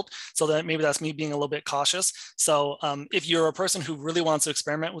quizzes built. So that maybe that's me being a little bit cautious. So if you're a person who really wants to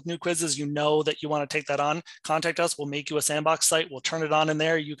experiment with new quizzes, you know that you want to take that on, contact us. We'll make you a sandbox site. We'll turn it on in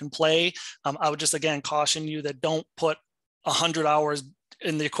there. You can play. I would just, again, caution you that don't put 100 hours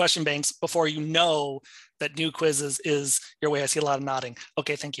in the question banks before you know that new quizzes is your way. I see a lot of nodding.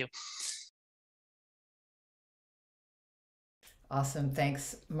 Okay, thank you. Awesome,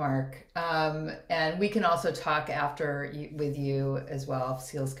 thanks, Mark. And we can also talk after with you as well. If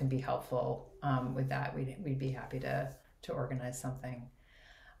CEILS can be helpful with that, we'd be happy to organize something.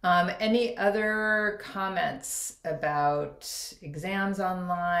 Any other comments about exams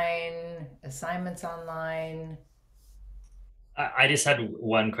online, assignments online? I just had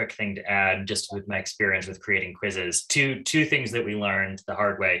one quick thing to add, just with my experience with creating quizzes. Two things that we learned the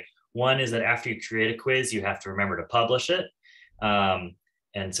hard way. One is that after you create a quiz, you have to remember to publish it. And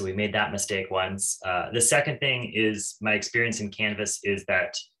so we made that mistake once. The second thing is my experience in Canvas is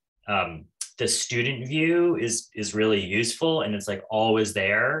that the student view is really useful and it's like always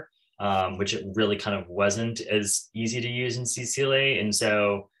there, which it really kind of wasn't as easy to use in CCLA. And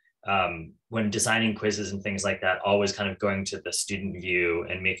so when designing quizzes and things like that, always kind of going to the student view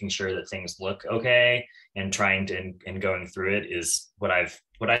and making sure that things look okay and trying to and going through it is what I've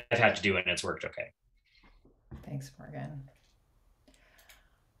had to do, and it's worked okay. Thanks, Morgan.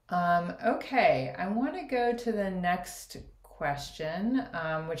 Okay, I want to go to the next question,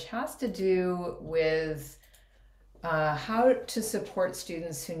 which has to do with how to support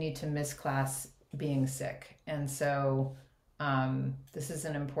students who need to miss class being sick. And so this is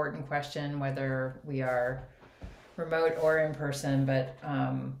an important question, whether we are remote or in person, but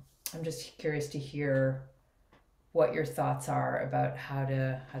I'm just curious to hear what your thoughts are about how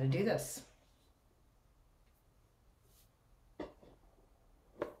to do this.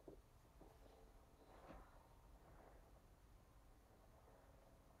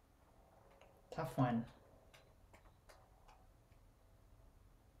 Tough one.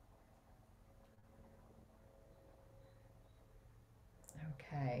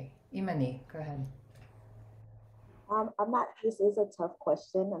 Okay, Imani, go ahead. This is a tough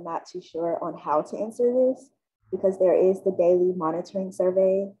question. I'm not too sure on how to answer this because there is the daily monitoring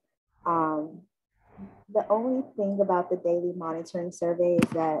survey. The only thing about the daily monitoring survey is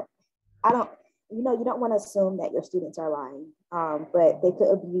that you don't want to assume that your students are lying, but they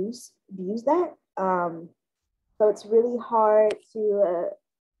could abuse that. So it's really hard to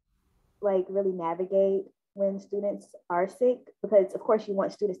really navigate when students are sick, because of course you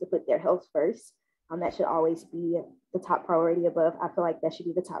want students to put their health first. That should always be the top priority above. I feel like that should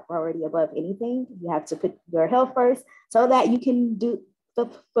be the top priority above anything. You have to put your health first so that you can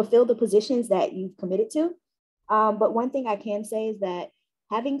fulfill the positions that you've committed to. But one thing I can say is that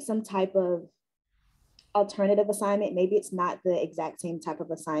having some type of alternative assignment, maybe it's not the exact same type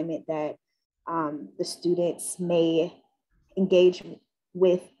of assignment that the students may engage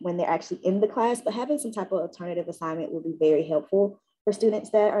with when they're actually in the class, but having some type of alternative assignment will be very helpful for students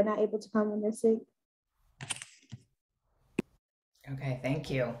that are not able to come when they're sick. Okay, thank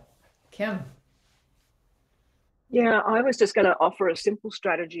you. Kim. Yeah, I was just going to offer a simple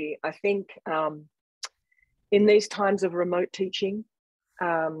strategy. I think in these times of remote teaching,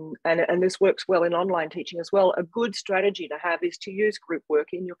 and this works well in online teaching as well, a good strategy to have is to use group work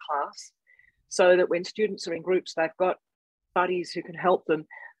in your class so that when students are in groups, they've got buddies who can help them.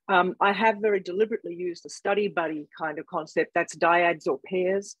 I have very deliberately used a study buddy kind of concept, that's dyads or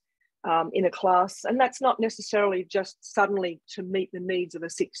pairs in a class. And that's not necessarily just suddenly to meet the needs of a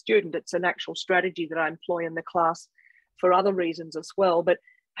sick student. It's an actual strategy that I employ in the class for other reasons as well. But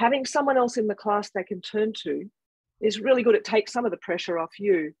having someone else in the class they can turn to is really good. It takes some of the pressure off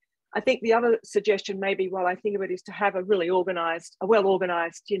you. I think the other suggestion maybe while I think of it is to have a really organized,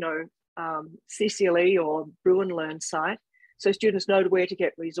 well-organized, CCLE or Bruin Learn site, so students know where to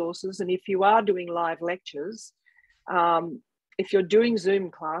get resources. And if you are doing live lectures, if you're doing Zoom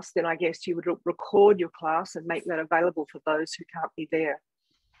class, then I guess you would record your class and make that available for those who can't be there.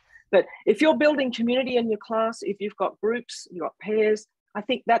 But if you're building community in your class, if you've got groups, you've got pairs, I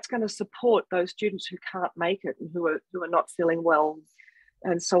think that's going to support those students who can't make it and who are not feeling well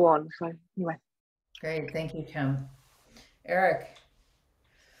and so on. So anyway. Great, thank you, Kim. Eric.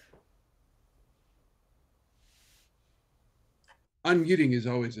 Unmuting is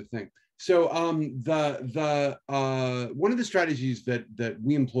always a thing. So one of the strategies that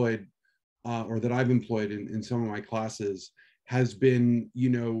we employed or that I've employed in some of my classes has been,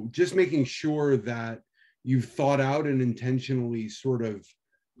 just making sure that you've thought out and intentionally sort of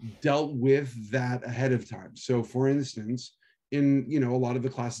dealt with that ahead of time. So for instance, in a lot of the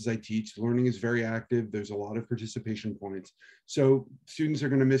classes I teach, learning is very active. There's a lot of participation points. So students are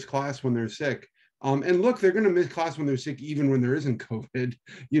going to miss class when they're sick. And look, they're going to miss class when they're sick, even when there isn't COVID,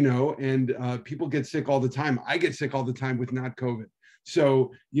 and people get sick all the time. I get sick all the time with not COVID.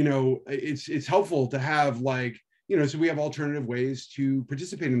 So, it's helpful to have so we have alternative ways to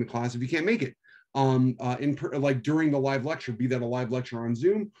participate in the class if you can't make it during the live lecture, be that a live lecture on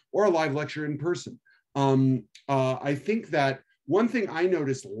Zoom or a live lecture in person. I think that one thing I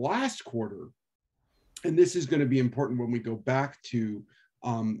noticed last quarter, and this is going to be important when we go back to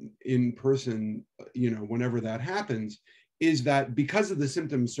in person, whenever that happens, is that because of the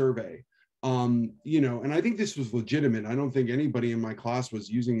symptom survey, and I think this was legitimate. I don't think anybody in my class was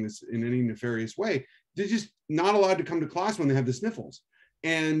using this in any nefarious way. They're just not allowed to come to class when they have the sniffles.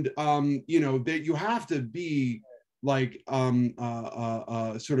 And, that you have to be sort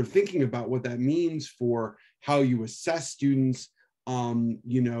of thinking about what that means for how you assess students,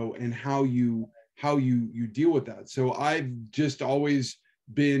 and how you deal with that. So I've just always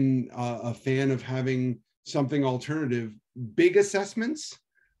been a fan of having something alternative, big assessments,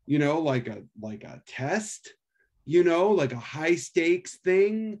 like a test, like a high stakes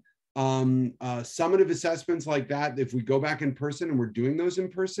thing, summative assessments like that, if we go back in person and we're doing those in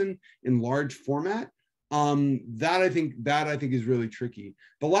person in large format, that I think is really tricky.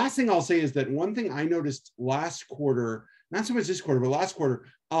 The last thing I'll say is that one thing I noticed last quarter, not so much this quarter, but last quarter,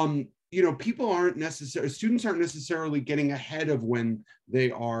 students aren't necessarily getting ahead of when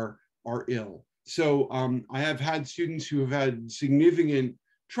they are ill. So I have had students who have had significant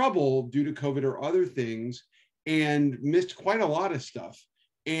trouble due to COVID or other things and missed quite a lot of stuff.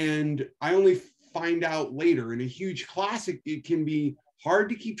 And I only find out later. In a huge class, it can be hard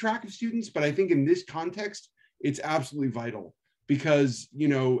to keep track of students, but I think in this context, it's absolutely vital because,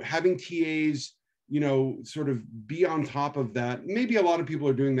 having TAs, sort of be on top of that. Maybe a lot of people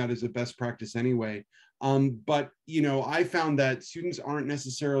are doing that as a best practice anyway. But, I found that students aren't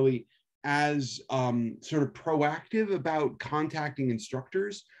necessarily as sort of proactive about contacting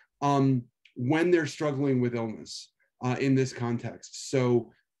instructors when they're struggling with illness in this context.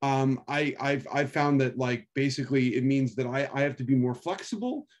 So I've found that basically it means that I have to be more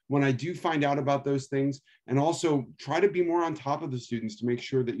flexible when I do find out about those things, and also try to be more on top of the students to make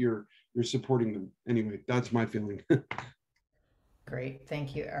sure that you're supporting them. Anyway, that's my feeling. Great,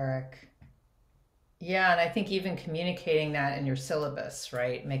 thank you, Eric. Yeah, and I think even communicating that in your syllabus,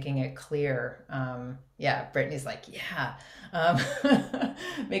 right? Making it clear. Brittany's like,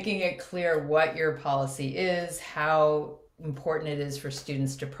 making it clear what your policy is, how important it is for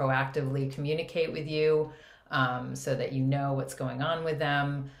students to proactively communicate with you so that you know what's going on with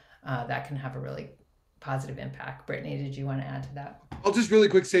them. That can have a really positive impact. Brittany, did you want to add to that? I'll just really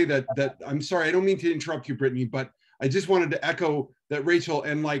quick say that I'm sorry, I don't mean to interrupt you, Brittany, but I just wanted to echo that, Rachel,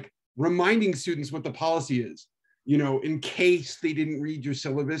 and reminding students what the policy is, in case they didn't read your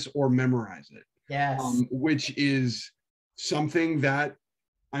syllabus or memorize it. Yes. Which is something that,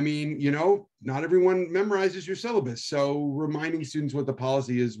 not everyone memorizes your syllabus. So reminding students what the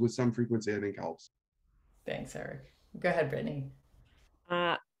policy is with some frequency, I think helps. Thanks, Eric. Go ahead, Brittany.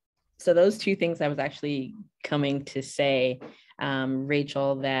 So those two things I was actually coming to say,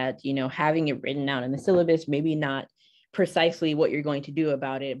 Rachel, that, having it written out in the syllabus, maybe not precisely what you're going to do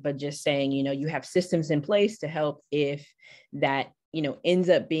about it, but just saying, you have systems in place to help if that, ends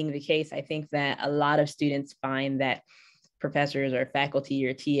up being the case. I think that a lot of students find that professors or faculty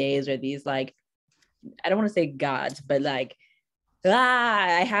or TAs are these I don't want to say gods, but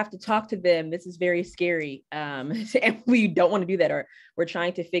I have to talk to them. This is very scary. And we don't want to do that. Or we're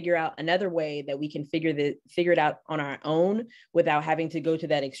trying to figure out another way that we can figure it out on our own without having to go to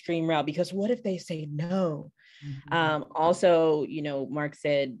that extreme route, because what if they say no? Mm-hmm. Also, Mark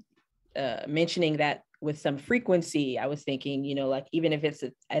said, mentioning that with some frequency, I was thinking, even if it's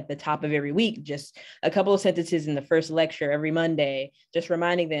at the top of every week, just a couple of sentences in the first lecture every Monday, just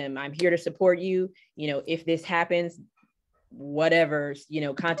reminding them, I'm here to support you. If this happens, whatever,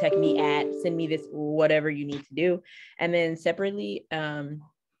 contact me send me this, whatever you need to do. And then separately,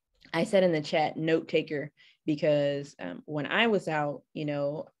 I said in the chat, note taker, because when I was out,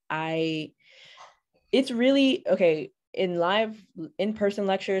 it's really, okay, in-person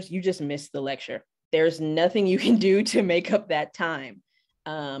lectures, you just miss the lecture. There's nothing you can do to make up that time.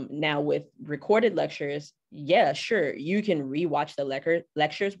 Now with recorded lectures, yeah, sure, you can rewatch the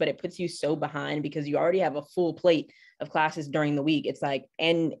lectures, but it puts you so behind because you already have a full plate of classes during the week. It's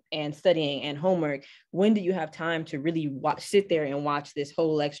and studying and homework. When do you have time to really sit there and watch this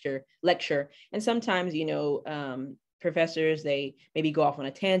whole lecture? And sometimes, professors, they maybe go off on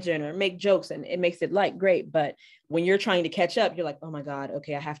a tangent or make jokes and it makes it like, great. But when you're trying to catch up, you're like, oh my God,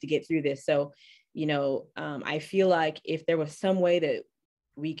 okay, I have to get through this. So, I feel like if there was some way that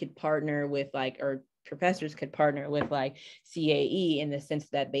we could partner with or professors could partner with CAE in the sense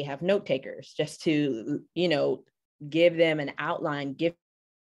that they have note takers, just to, give them an outline, give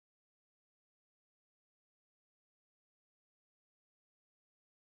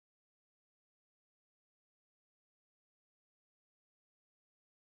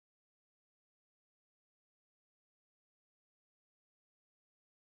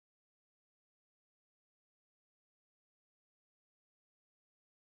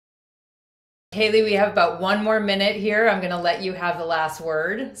Haley, we have about 1 more minute here. I'm going to let you have the last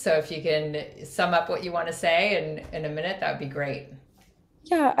word. So if you can sum up what you want to say in a minute, that would be great.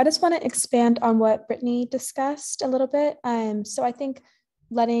 Yeah, I just want to expand on what Brittany discussed a little bit. So I think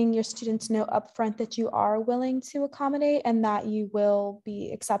letting your students know upfront that you are willing to accommodate and that you will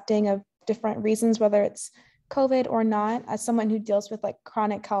be accepting of different reasons, whether it's COVID or not. As someone who deals with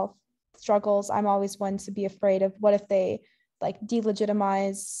chronic health struggles, I'm always one to be afraid of what if they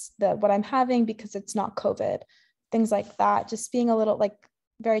delegitimize what I'm having because it's not COVID, things like that. Just being a little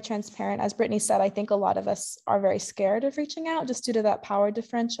very transparent. As Brittany said, I think a lot of us are very scared of reaching out just due to that power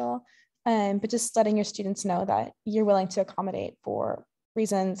differential. But just letting your students know that you're willing to accommodate for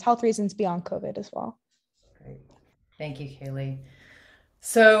reasons, health reasons beyond COVID as well. Great. Thank you, Kaylee.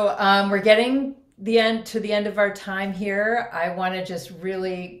 So we're getting to the end of our time here. I want to just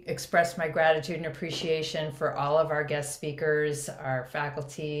really express my gratitude and appreciation for all of our guest speakers, our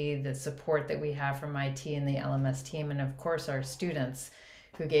faculty, the support that we have from IT and the LMS team, and of course our students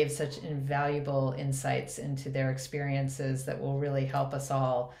who gave such invaluable insights into their experiences that will really help us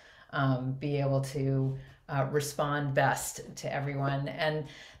all be able to respond best to everyone. And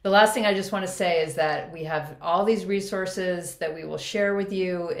the last thing I just want to say is that we have all these resources that we will share with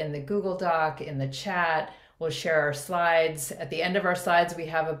you in the Google Doc, in the chat. We'll share our slides. At the end of our slides, we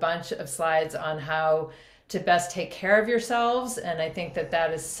have a bunch of slides on how to best take care of yourselves. And I think that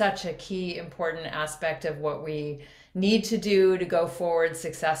that is such a key, important aspect of what we need to do to go forward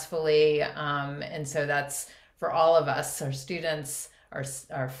successfully. And so that's for all of us, our students,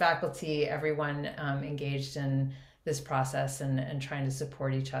 our faculty, everyone engaged in this process and trying to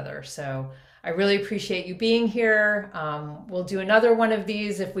support each other. So I really appreciate you being here. We'll do another one of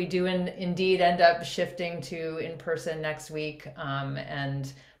these if we do indeed end up shifting to in person next week.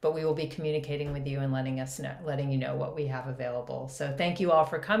 But we will be communicating with you and letting you know what we have available. So thank you all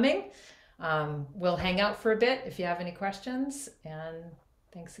for coming. We'll hang out for a bit if you have any questions, and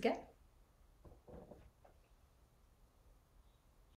thanks again.